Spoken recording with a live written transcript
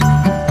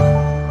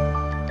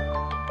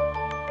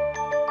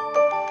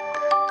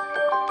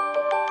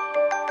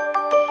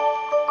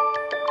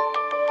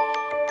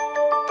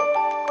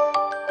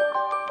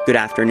Good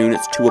afternoon,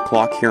 it's 2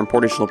 o'clock here in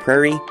Portage La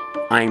Prairie.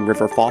 I'm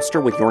River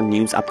Foster with your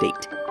news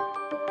update.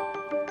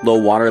 Low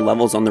water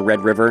levels on the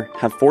Red River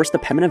have forced the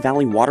Pembina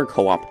Valley Water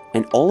Co-op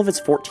and all of its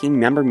 14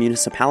 member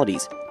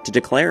municipalities to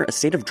declare a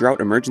state of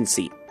drought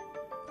emergency.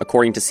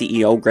 According to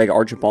CEO Greg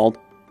Archibald,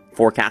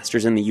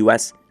 forecasters in the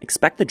U.S.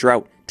 expect the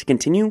drought to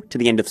continue to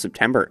the end of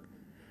September.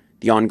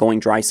 The ongoing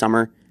dry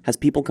summer has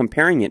people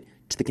comparing it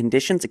to the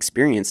conditions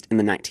experienced in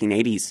the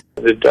 1980s.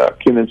 The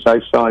documents I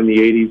saw in the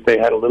 80s, they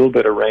had a little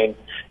bit of rain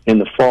in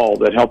the fall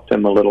that helped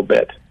them a little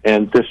bit.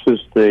 And this is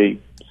the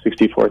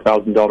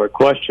 $64,000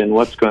 question.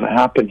 What's going to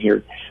happen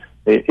here?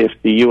 If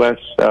the U.S.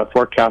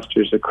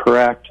 forecasters are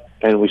correct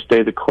and we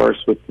stay the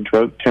course with the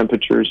drought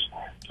temperatures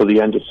till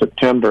the end of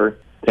September,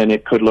 then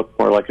it could look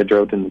more like a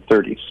drought in the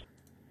 30s.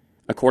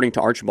 According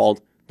to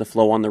Archibald, the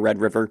flow on the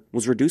Red River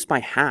was reduced by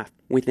half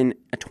within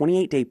a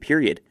 28-day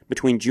period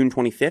between June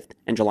 25th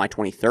and July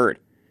 23rd.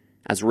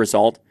 As a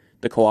result,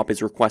 the co-op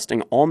is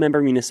requesting all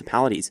member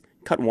municipalities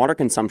cut water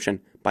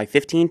consumption by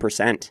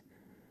 15%.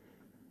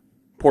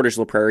 Portage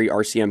La Prairie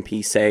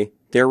RCMP say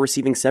they're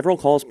receiving several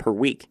calls per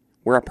week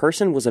where a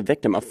person was a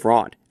victim of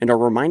fraud and are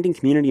reminding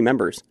community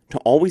members to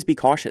always be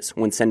cautious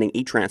when sending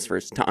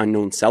e-transfers to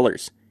unknown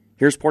sellers.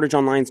 Here's Portage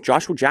Online's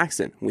Joshua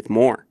Jackson with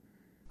more.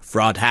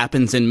 Fraud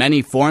happens in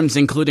many forms,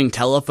 including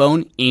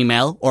telephone,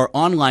 email, or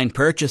online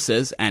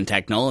purchases, and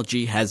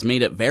technology has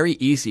made it very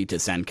easy to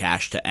send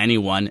cash to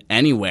anyone,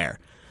 anywhere.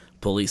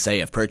 Police say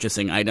if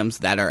purchasing items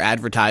that are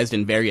advertised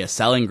in various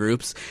selling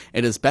groups,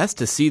 it is best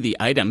to see the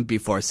item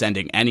before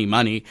sending any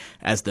money,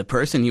 as the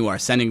person you are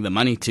sending the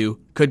money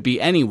to could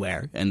be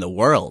anywhere in the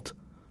world.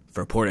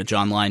 For Portage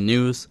Online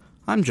News,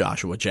 I'm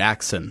Joshua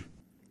Jackson.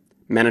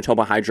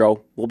 Manitoba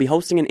Hydro will be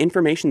hosting an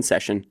information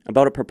session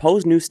about a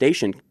proposed new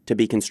station to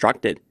be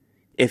constructed.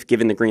 If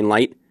given the green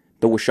light,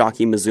 the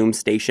Washaki-Mazoom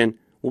station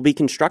will be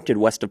constructed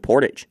west of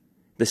Portage.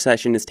 The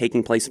session is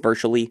taking place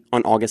virtually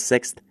on August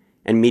 6th,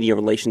 and Media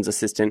Relations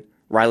Assistant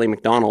Riley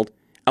McDonald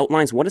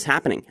outlines what is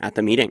happening at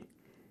the meeting.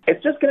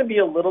 It's just going to be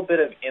a little bit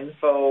of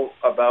info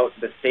about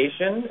the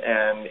station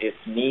and its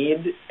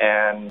need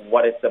and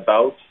what it's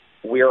about.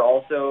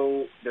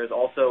 There's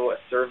also a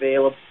survey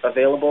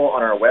available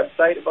on our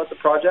website about the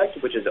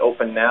project, which is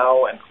open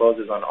now and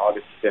closes on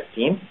August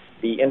 15th.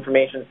 The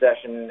information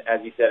session,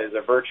 as you said, is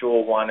a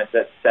virtual one. It's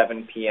at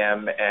 7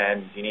 p.m.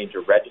 and you need to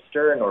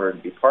register in order to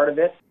be part of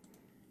it.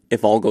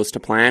 If all goes to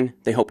plan,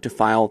 they hope to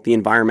file the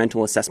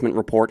environmental assessment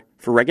report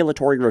for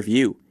regulatory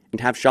review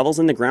and have shovels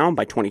in the ground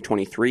by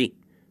 2023.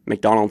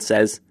 McDonald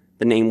says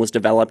the name was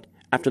developed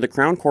after the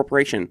Crown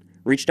Corporation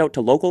reached out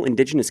to local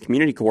Indigenous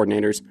community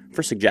coordinators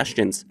for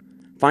suggestions.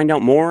 Find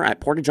out more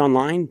at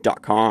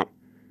portageonline.com.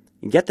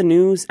 Get the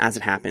news as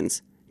it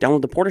happens.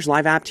 Download the Portage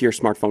Live app to your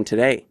smartphone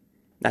today.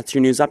 That's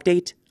your news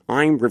update.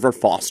 I'm River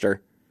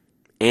Foster.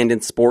 And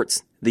in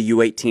sports, the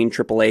U18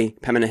 AAA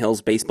Pembina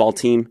Hills baseball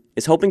team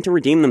is hoping to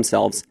redeem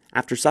themselves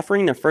after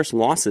suffering their first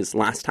losses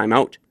last time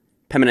out.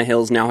 Pembina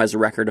Hills now has a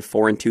record of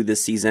 4-2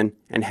 this season,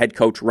 and head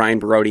coach Ryan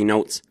Barodi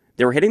notes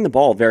they were hitting the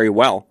ball very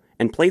well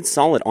and played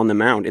solid on the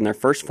mound in their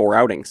first 4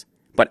 outings,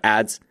 but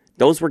adds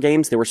those were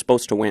games they were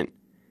supposed to win.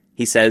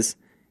 He says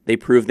they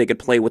proved they could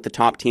play with the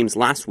top teams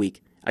last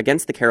week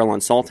against the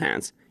Carillon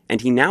Sultans,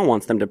 and he now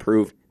wants them to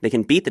prove they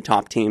can beat the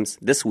top teams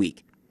this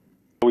week.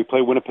 We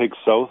play Winnipeg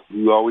South,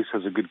 who always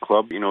has a good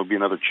club. It'll be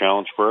another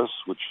challenge for us,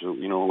 which,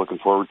 looking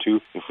forward to.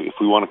 If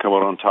we want to come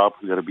out on top,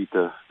 we got to beat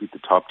the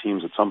top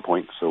teams at some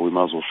point, so we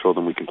might as well show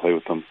them we can play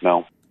with them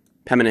now.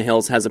 Pembina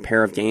Hills has a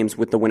pair of games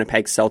with the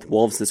Winnipeg South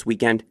Wolves this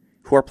weekend,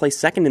 who are placed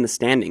second in the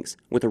standings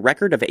with a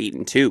record of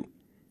 8-2.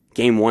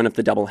 Game 1 of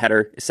the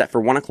doubleheader is set for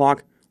 1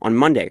 o'clock on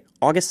Monday,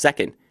 August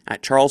 2nd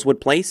at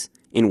Charleswood Place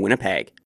in Winnipeg.